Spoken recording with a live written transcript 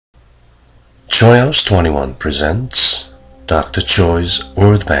Choi House 21 presents Dr. Choi's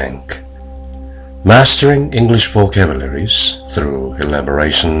WordBank, mastering English vocabularies through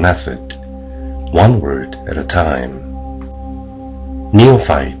Elaboration Method, one word at a time.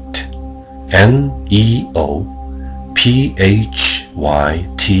 Neophyte, N-E-O-P-H-Y-T-E,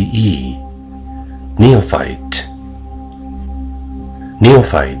 neophyte.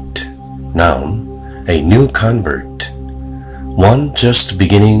 Neophyte, noun, a new convert, one just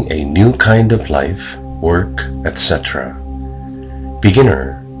beginning a new kind of life, work, etc.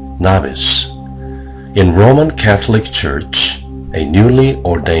 Beginner, novice. In Roman Catholic Church, a newly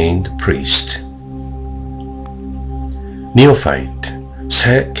ordained priest. Neophyte,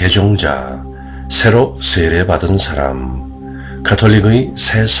 새 개종자, 새로 세례받은 사람, 가톨릭의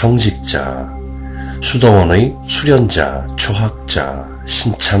새 성직자, 수도원의 수련자, 초학자,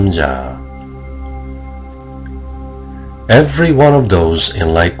 신참자. Every one of those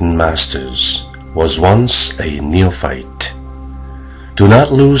enlightened masters was once a neophyte. Do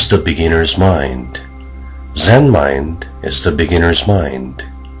not lose the beginner's mind. Zen mind is the beginner's mind.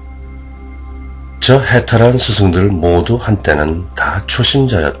 저 해탈한 스승들 모두 한때는 다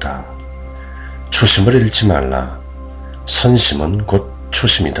초심자였다. 초심을 잃지 말라. 선심은 곧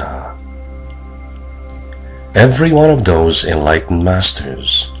초심이다. Every one of those enlightened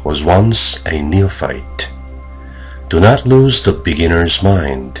masters was once a neophyte. Do not lose the beginner's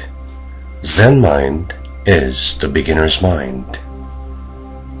mind. Zen mind is the beginner's mind.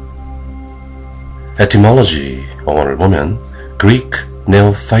 Etymology, 어원을 보면 Greek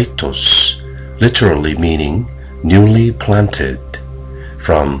neophytos, literally meaning newly planted,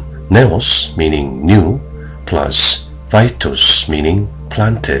 from neos meaning new plus phytos meaning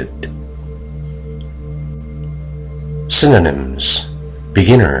planted. Synonyms: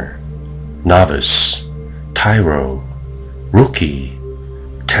 beginner, novice, tyro, rookie,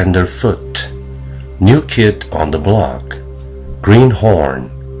 tenderfoot, new kid on the block,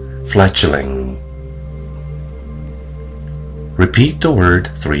 greenhorn, fledgling. Repeat the word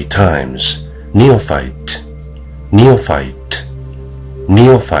 3 times. Neophyte, neophyte,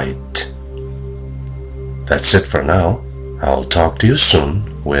 neophyte. That's it for now. I'll talk to you soon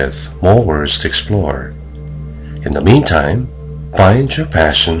with more words to explore. In the meantime, find your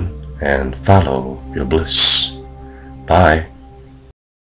passion and follow your bliss. Bye.